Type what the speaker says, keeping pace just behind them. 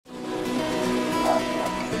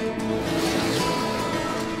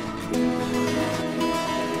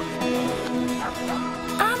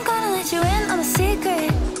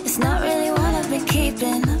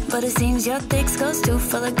but it seems your thick skull's too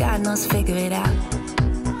full of God knows, figure it out.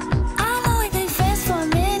 I know we've been friends for a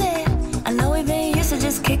minute, I know we've been used to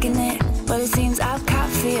just kicking it, but it seems I've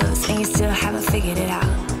caught feels and you still haven't figured it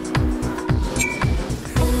out.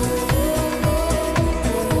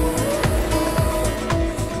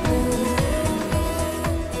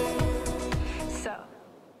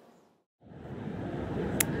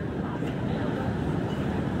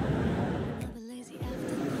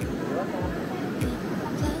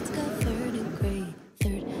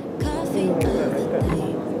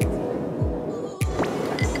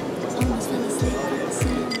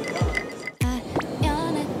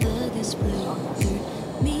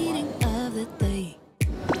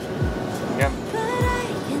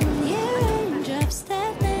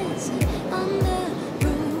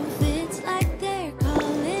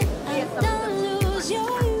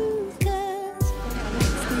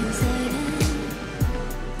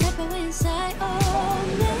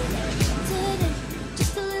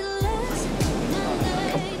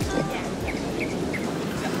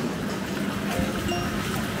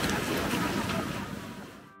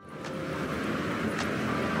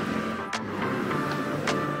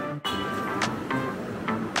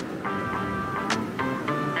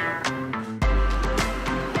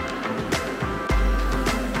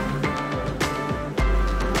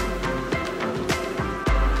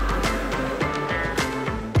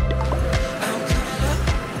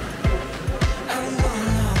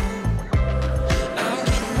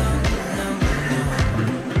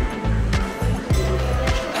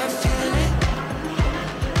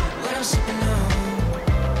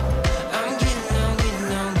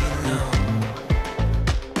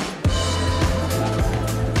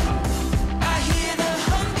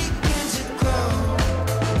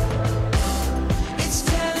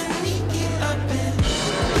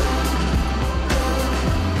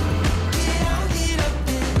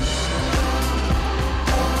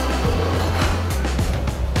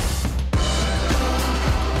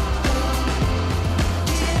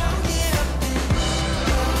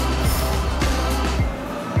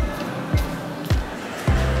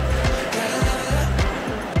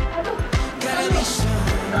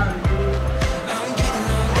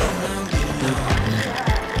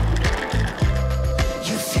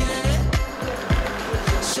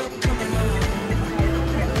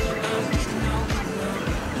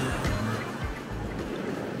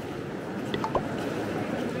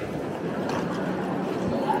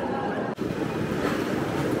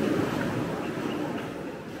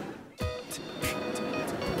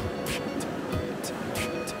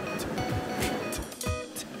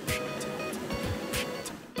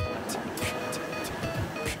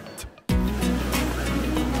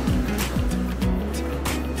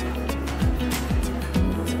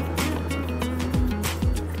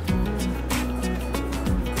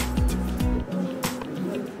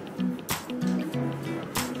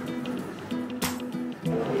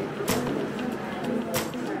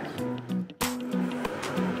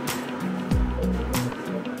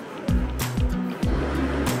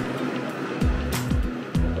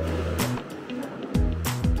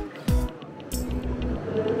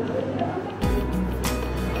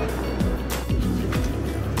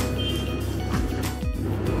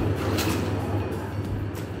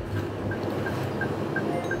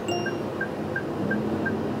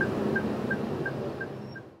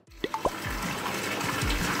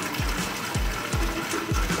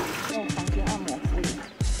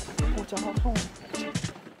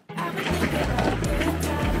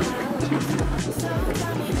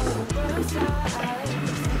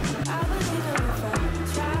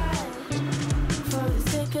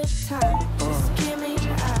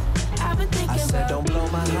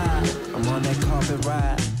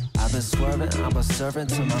 Serving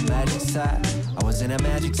to my magic side. I was in a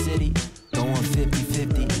magic city, going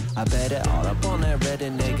 50-50. I bet it all up on that red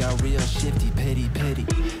and they got real shifty. Pity, pity,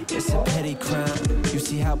 it's a petty crime. You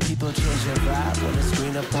see how people change their vibe when it's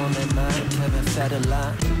green up on their mind.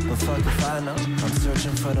 𝗃𝗏𝗀𝗃𝗏, but fuck if I know. I'm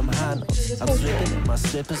searching for them high notes. I'm slipping in my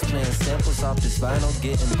slippers, playing samples off this vinyl.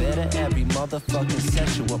 Getting better every motherfucking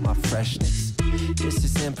session with my freshness. This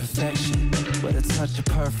is imperfection, but a touch of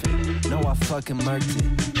perfect. No, I fucking murked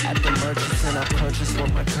it at the merchants, and I purchased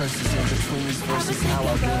what my curses in between these verses. How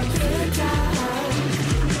I really feel.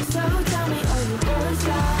 So tell me, are you both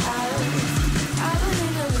I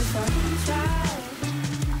believe that we fucking try.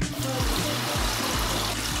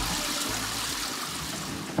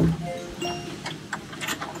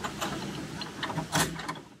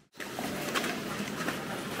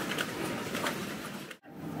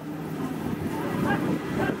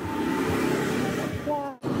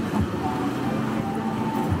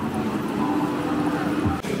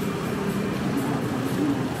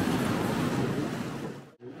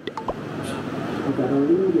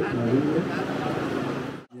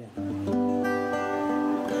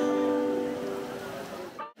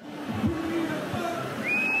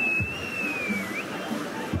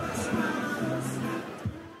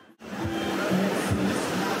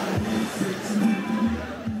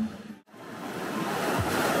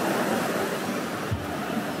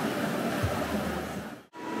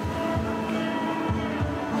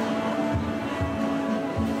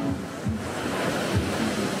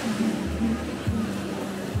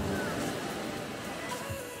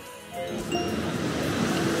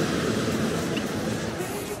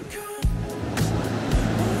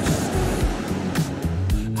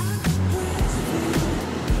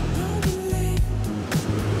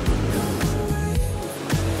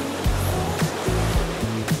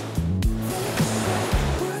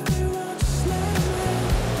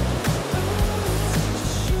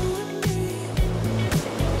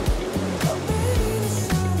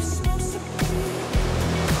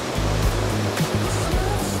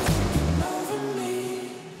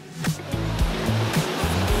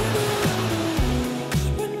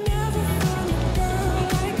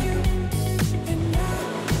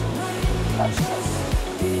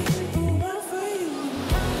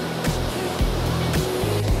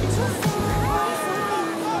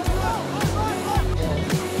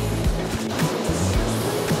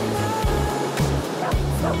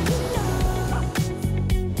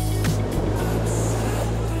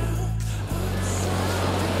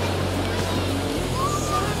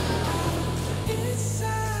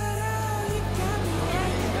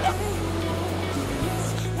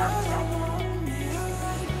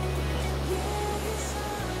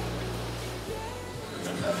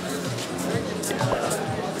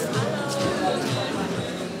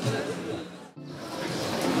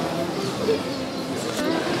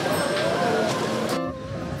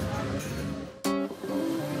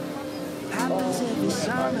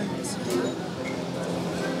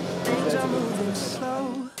 Things are moving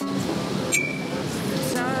slow.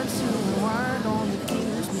 Time to unwind only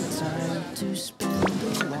gives me time to spend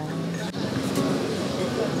alone.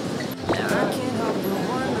 And I can't help but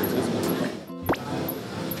wonder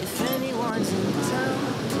if anyone's in town.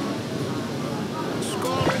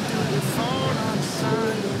 Scrolling through your phone on the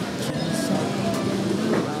side, just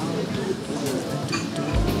hanging around.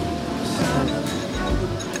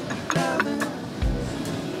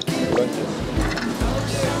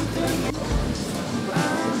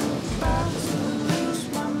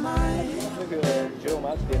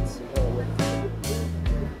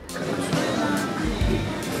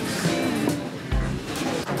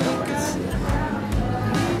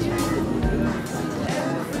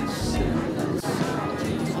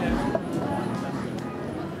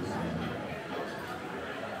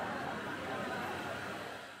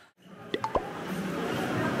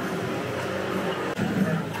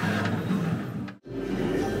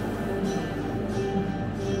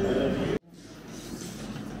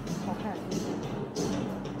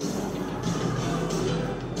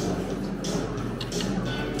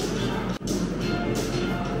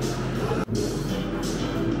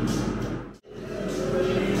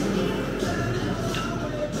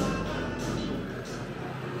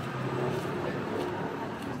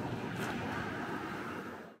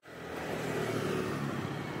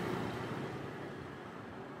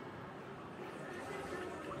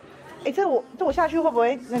哎，这我下去会不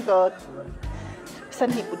会那个身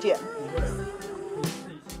体不见？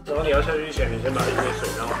然后你要下去前，你先把一杯水，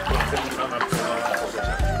然后把身体慢慢泼到水下。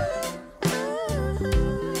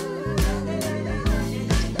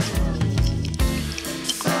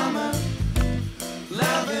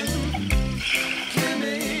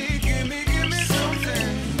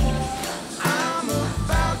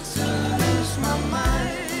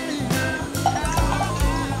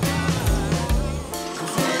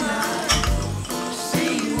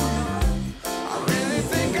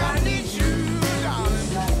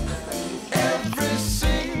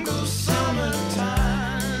Summer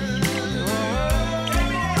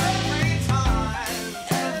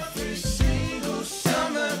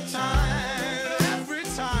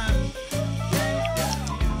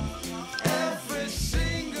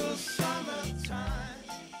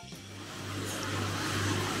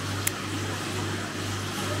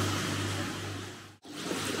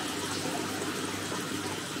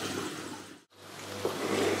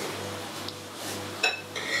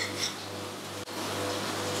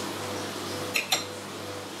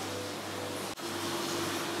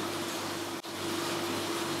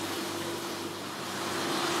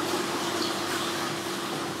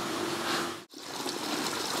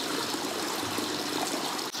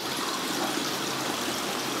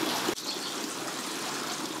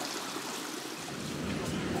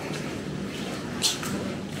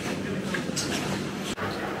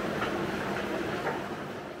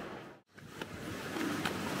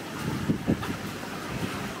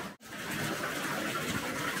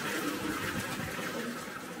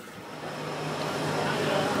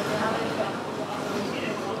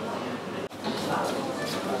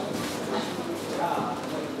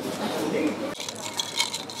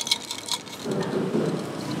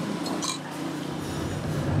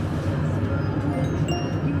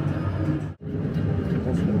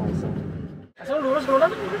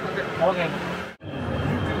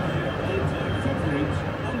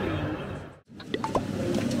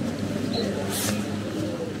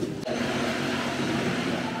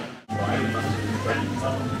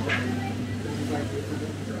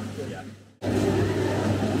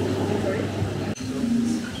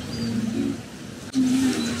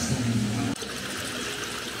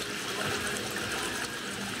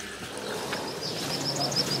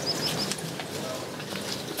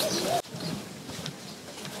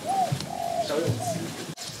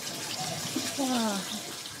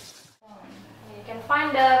can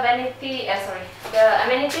find the the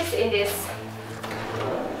amenities in this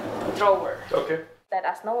drawer. OK。 Let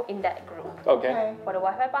us know in that group. OK。 For the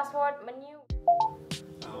Wi-Fi password menu.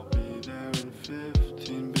 I'll be there in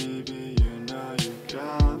 15, baby. You know you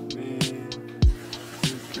got me.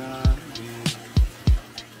 You got me.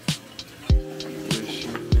 Wish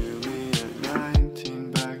you knew me at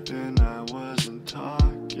 19. Back then I wasn't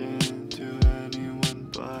talking to anyone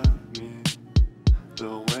but me.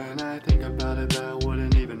 Though when I think about it, that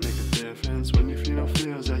wouldn't even make a difference. When you feel no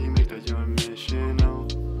feels that you make that your mission. Oh,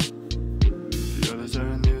 the others are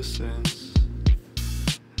a nuisance.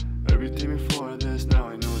 Everything before this, now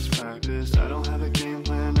I know it's practice. I don't have a game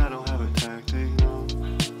plan, I don't have a tactic, no.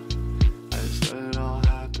 I just let it all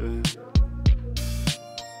happen.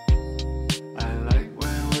 I like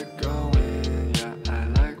where we're going, yeah. I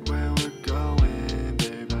like where we're going,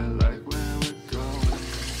 babe. I like where we're going.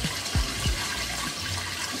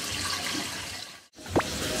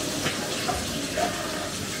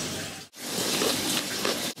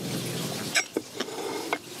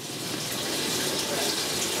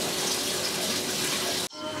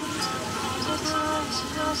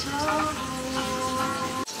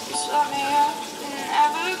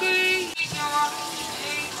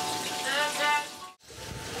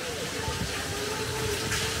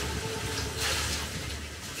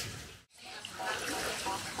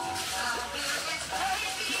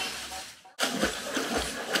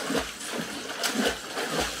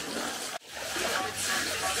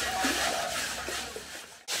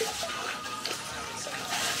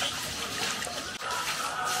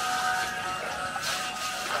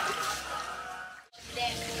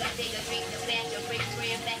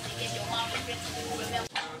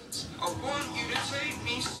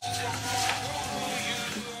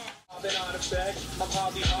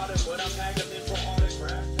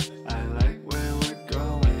 I like where we're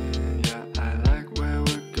going, yeah. I like where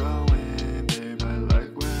we're going, babe. I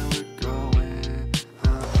like where we're going.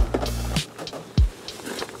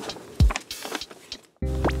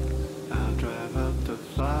 I'll drive up the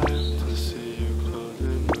 5 to see you clothed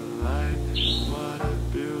in the light. What a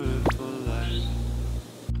beautiful life.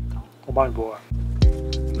 我帮你播。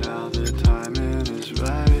 Now the timing is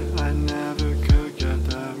right. I never could get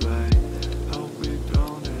that right. Hope we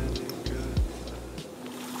don't end it good.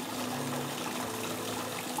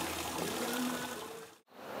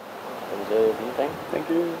 Thank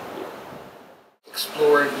you.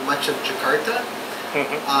 Explored much of Jakarta.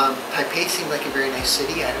 Taipei seemed like a very nice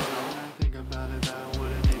city. I don't know. When I think about it, that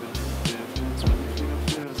wouldn't even make a difference. When you feel no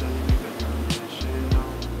feels that you make that your mission.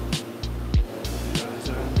 Oh, the others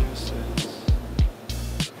are a nuisance.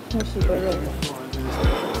 Before this,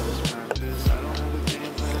 now I just practice. I don't have a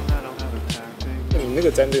game plan, I don't have a tactic. 你那个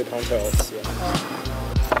沾这个汤才好吃啊。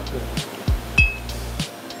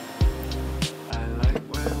 I like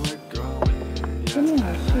where we're going. Yes, I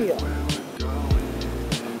like where we're going.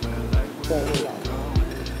 Babe, I like where we're going.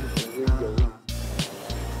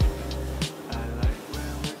 I like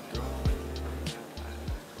where we're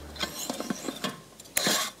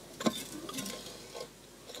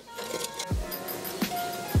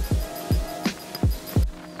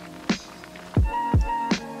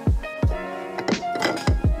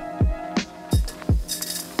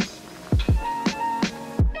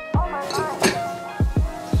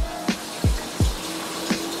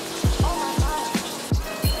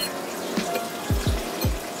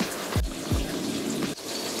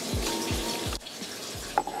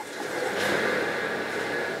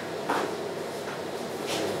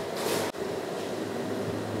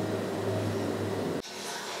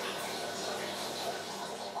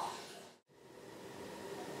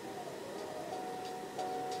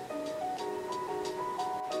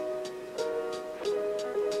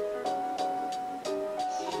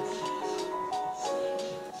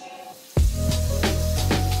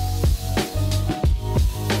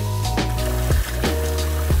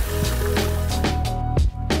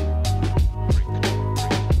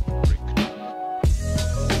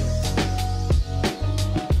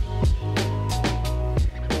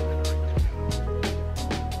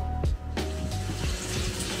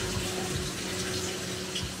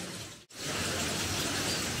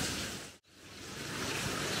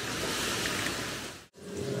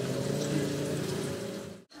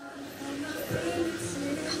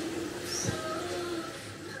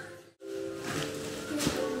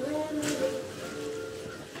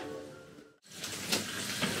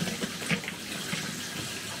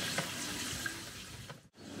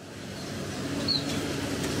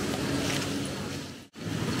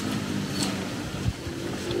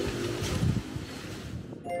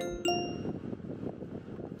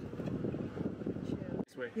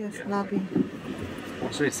Yes, lobby.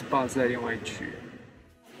 所以 SPA 是在另外一区。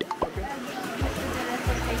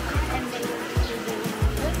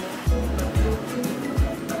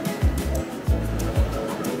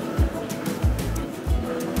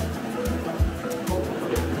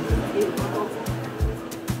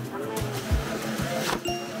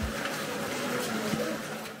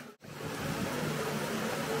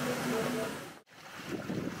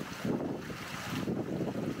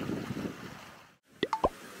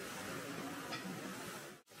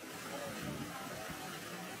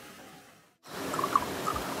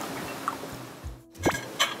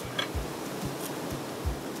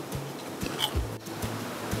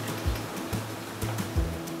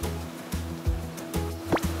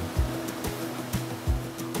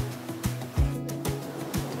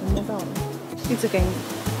摸到了，一直给你。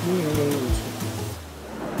你以为有5处？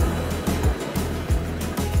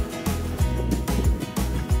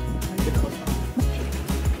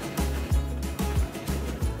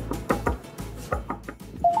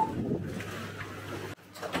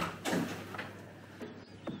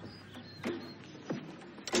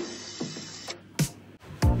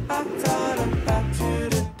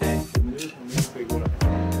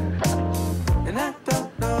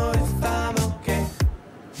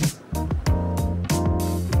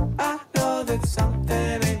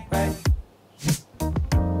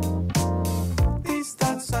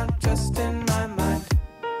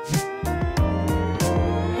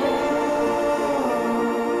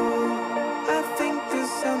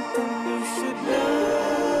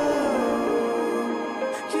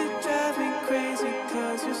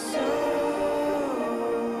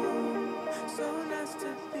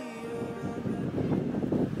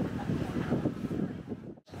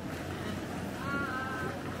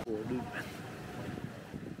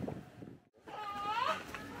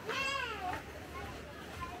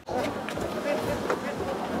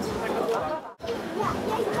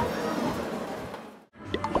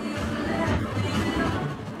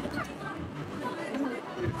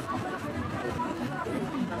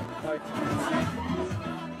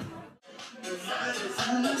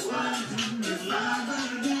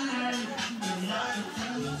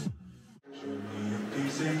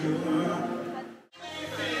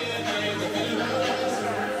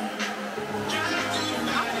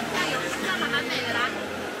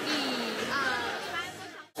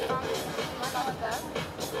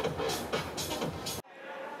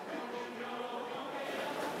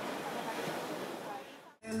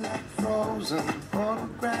 Frozen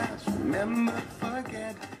photographs, remember,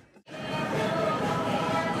 forget.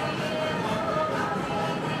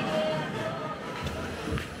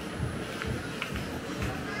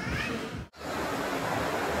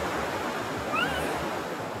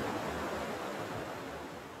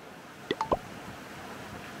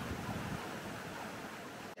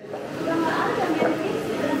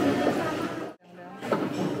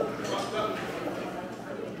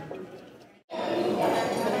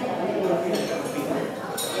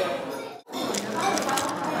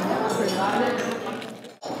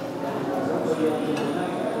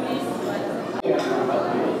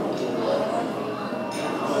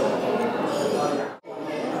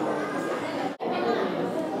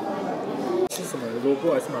萝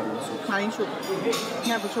卜还是马铃薯？马铃薯，应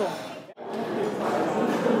该不错。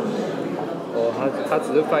哦，它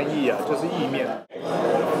只是翻译啊，就是意面。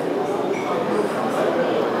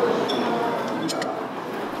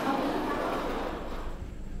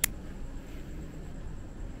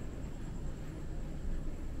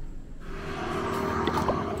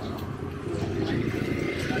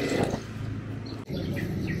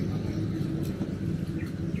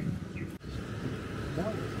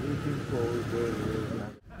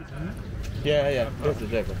Yeah, this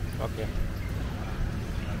is it. Okay.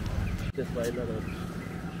 Just buy a lot of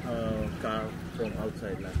car from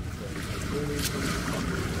outside. Like,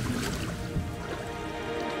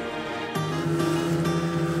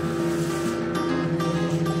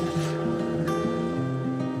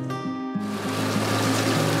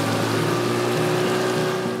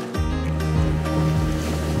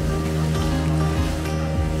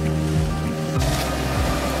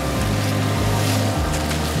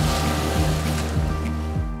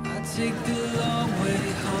 Take the long way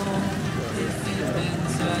home. If it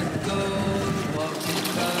means I go walking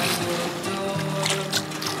by your door,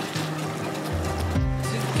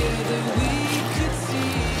 together we could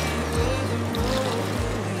see where the road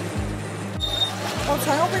will lead. 哦，船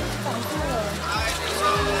又被挡住了。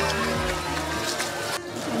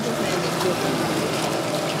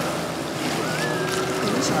你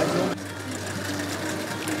是小孩子。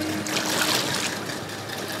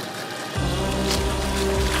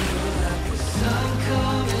 Sun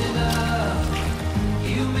comes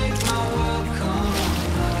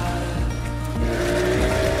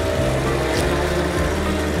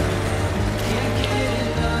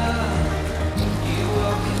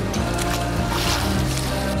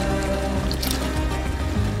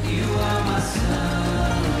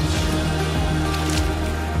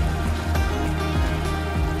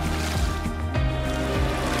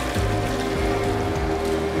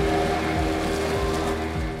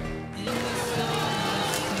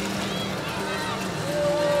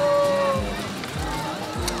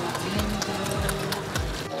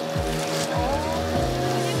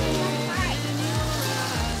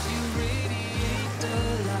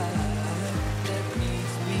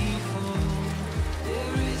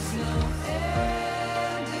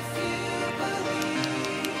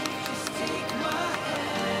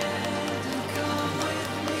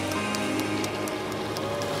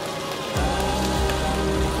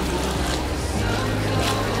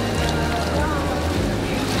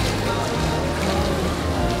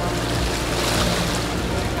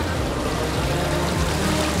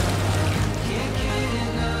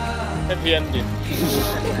เพี้ยนดิ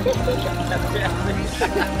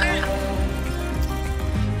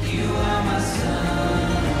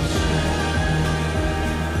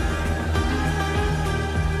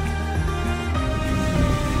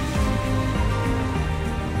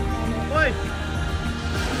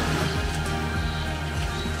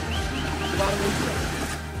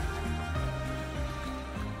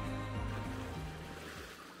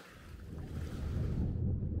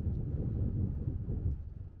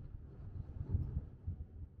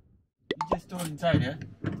Just store inside, yeah?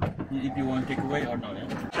 If you want to take away or not, yeah?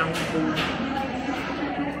 香菇。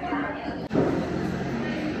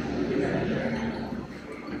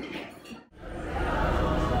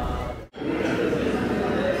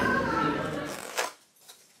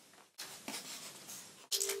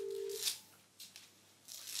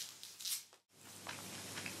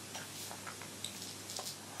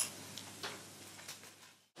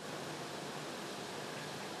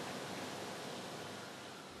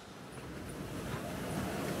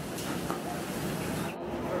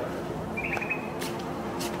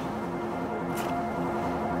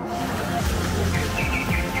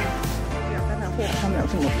他没有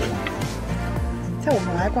这么多，像我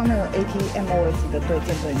们来逛那个 𝗃𝗵𝗁𝐻的对正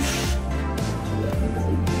对面。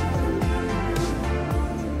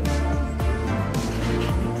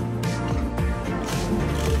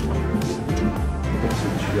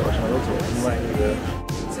需要想要走另外一个。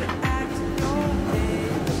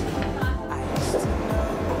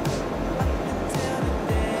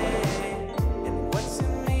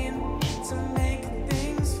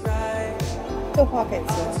这花可以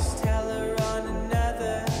吃。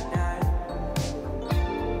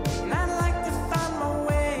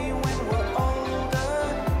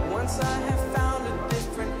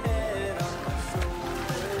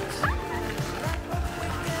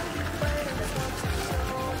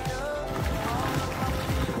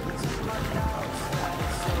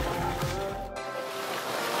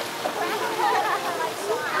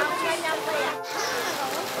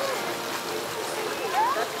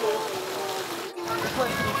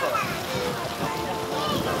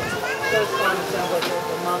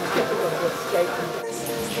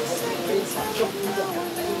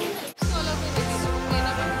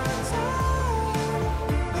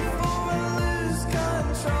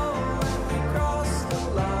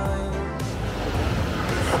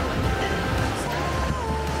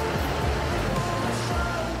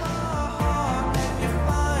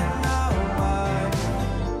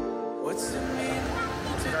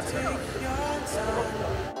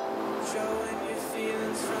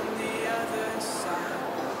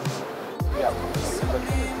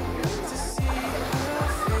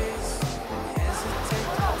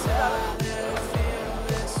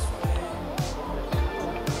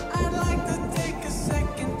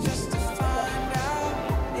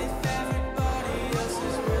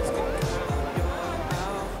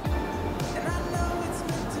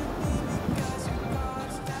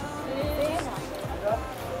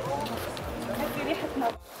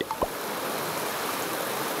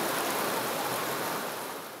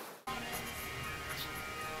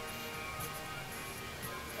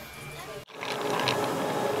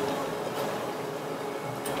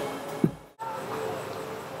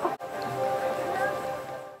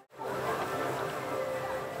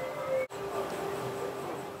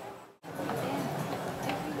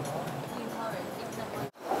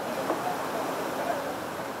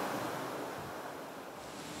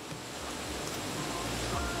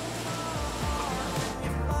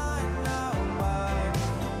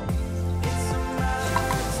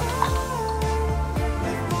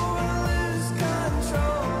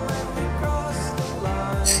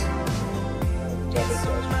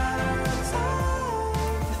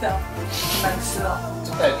 难吃哦，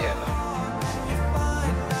带甜的。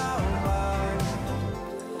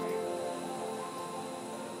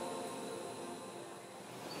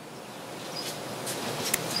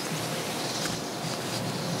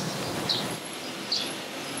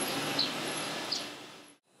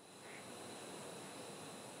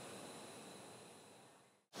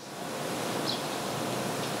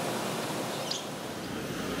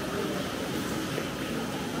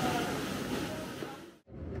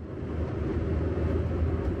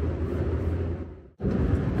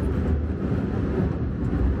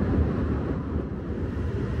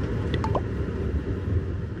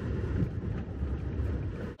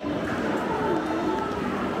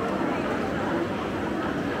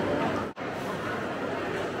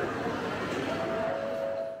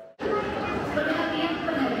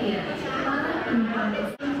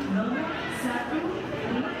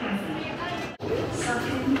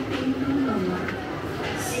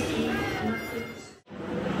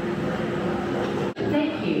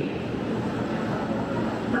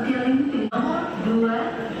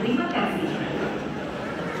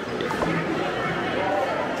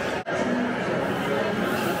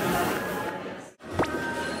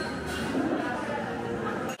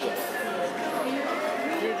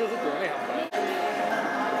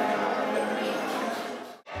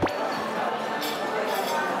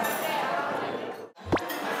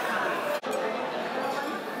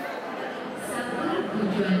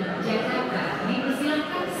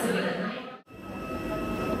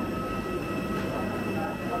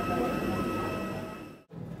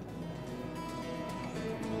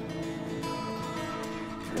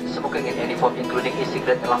Smoking in any form, including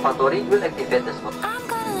e-cigarette and lavatory, will activate the smoke. I'm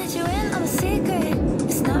gonna let you in on a secret.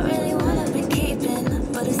 It's not really one I've been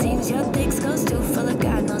keeping, but it seems your thick skull's too full of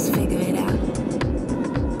God